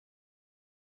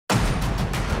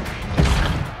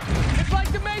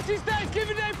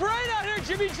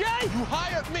BJ? You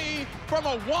hired me from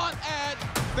a want ad.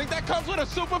 Think that comes with a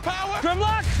superpower?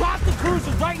 Grimlock, drop the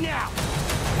cruiser right now!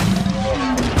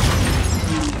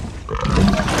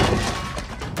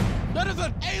 That is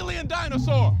an alien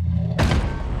dinosaur!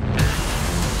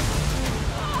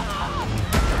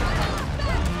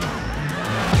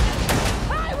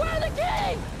 Hey, where are the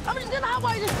keys? I'm just gonna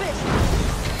hotwire this bitch!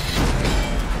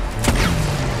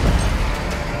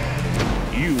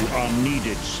 You are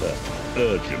needed, sir,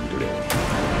 urgently.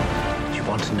 You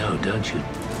want to know, don't you,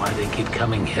 why they keep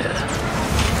coming here?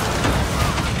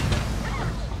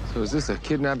 So is this a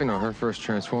kidnapping or her first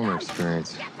Transformer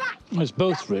experience? It's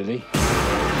both, really.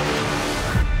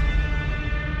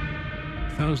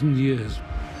 1,000 years.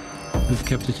 We've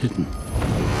kept it hidden.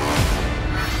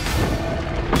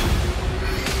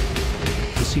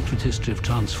 The secret history of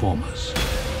Transformers.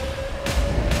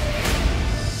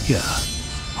 Here,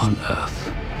 on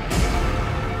Earth.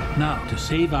 Now, to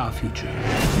save our future,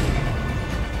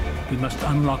 we must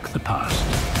unlock the past.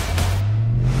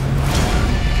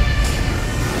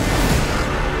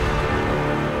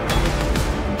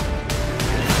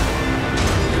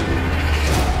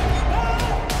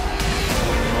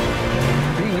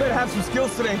 You better have some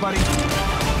skills today, buddy.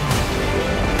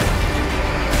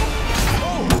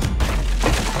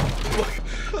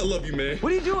 I love you, man.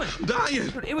 What are you doing? I'm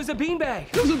dying. It was a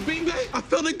beanbag. It was a beanbag. I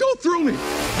felt it go through me.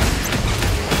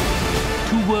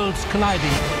 Two worlds colliding.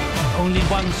 Only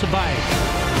one survived.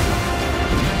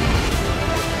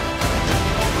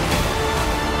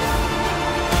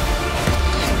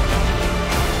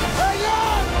 Hang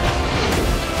on!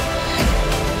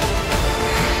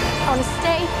 I wanna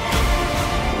stay,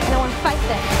 and I wanna fight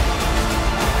them.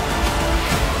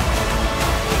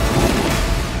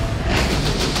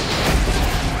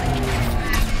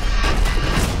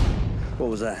 What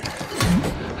was that?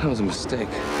 That was a mistake.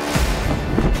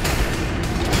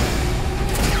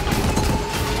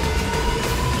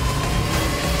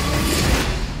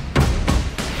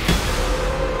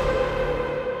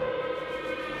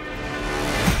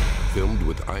 Filmed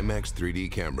with IMAX 3D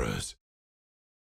cameras.